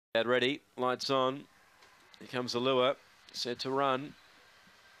Ready, lights on. Here comes the lure, set to run.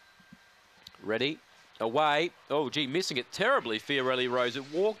 Ready, away. Oh, gee, missing it terribly, Fiorelli Rose.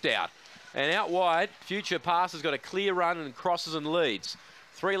 It walked out. And out wide, Future Pass has got a clear run and crosses and leads.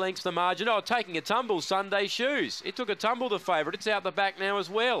 3 lengths the margin. Oh, taking a tumble, Sunday Shoes. It took a tumble, the favourite. It's out the back now as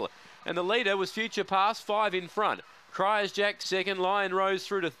well. And the leader was Future Pass, 5 in front. Cryers Jack second, Lion Rose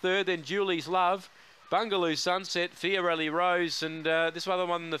through to third, then Julie's Love. Bungaloo Sunset, Fiorelli Rose, and this other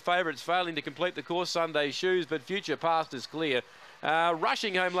one, the favourites, failing to complete the course, Sunday Shoes, but Future Past is clear.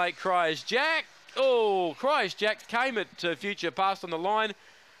 Rushing home late, Cryers Jack. Oh, Cryers Jack came at Future Past on the line.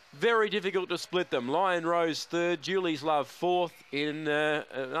 Very difficult to split them. Lion Rose third, Julie's Love fourth in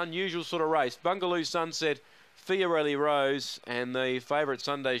an unusual sort of race. Bungaloo Sunset, Fiorelli Rose, and the favourite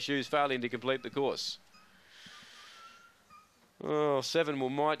Sunday Shoes failing to complete the course. Oh, 7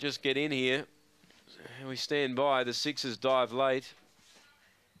 might just get in here. We stand by. The 6s dive late.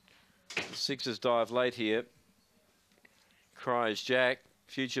 The 6s dive late here. Cryers Jack.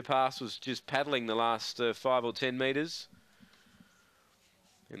 Future Pass was just paddling the last 5 or 10 metres.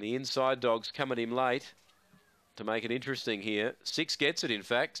 And the inside dogs come at him late to make it interesting here. 6 gets it, in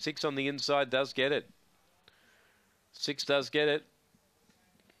fact. 6 on the inside does get it. 6 does get it.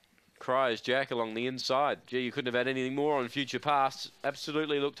 Cryers Jack along the inside. Gee, you couldn't have had anything more on Future Pass.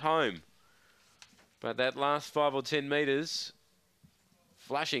 Absolutely looked home. But that last 5 or 10 metres,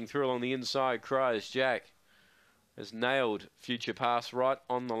 flashing through along the inside, Cryers Jack has nailed Future Pass right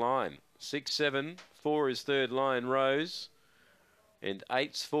on the line. 6, 7, 4 is third, Lion Rose, and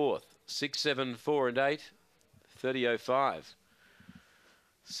 8's fourth. 6, 7, 4 and 8, 30.05.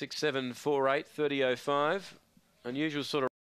 6, 7, 4, 8, 30.05. Unusual sort of